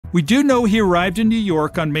We do know he arrived in New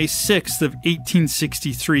York on May 6th of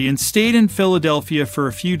 1863 and stayed in Philadelphia for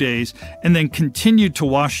a few days and then continued to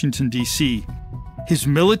Washington, D.C. His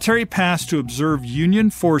military pass to observe Union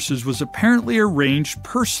forces was apparently arranged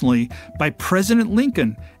personally by President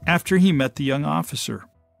Lincoln after he met the young officer.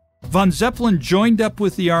 Von Zeppelin joined up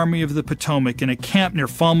with the Army of the Potomac in a camp near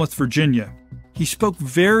Falmouth, Virginia. He spoke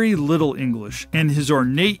very little English, and his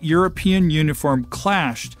ornate European uniform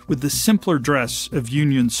clashed with the simpler dress of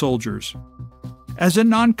Union soldiers. As a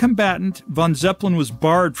non-combatant, von Zeppelin was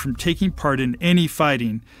barred from taking part in any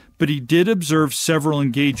fighting, but he did observe several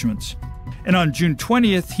engagements. And on June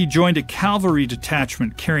 20th, he joined a cavalry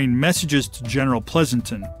detachment carrying messages to General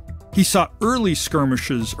Pleasonton. He saw early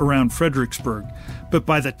skirmishes around Fredericksburg, but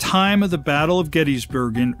by the time of the Battle of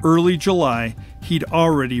Gettysburg in early July, he'd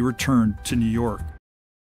already returned to New York.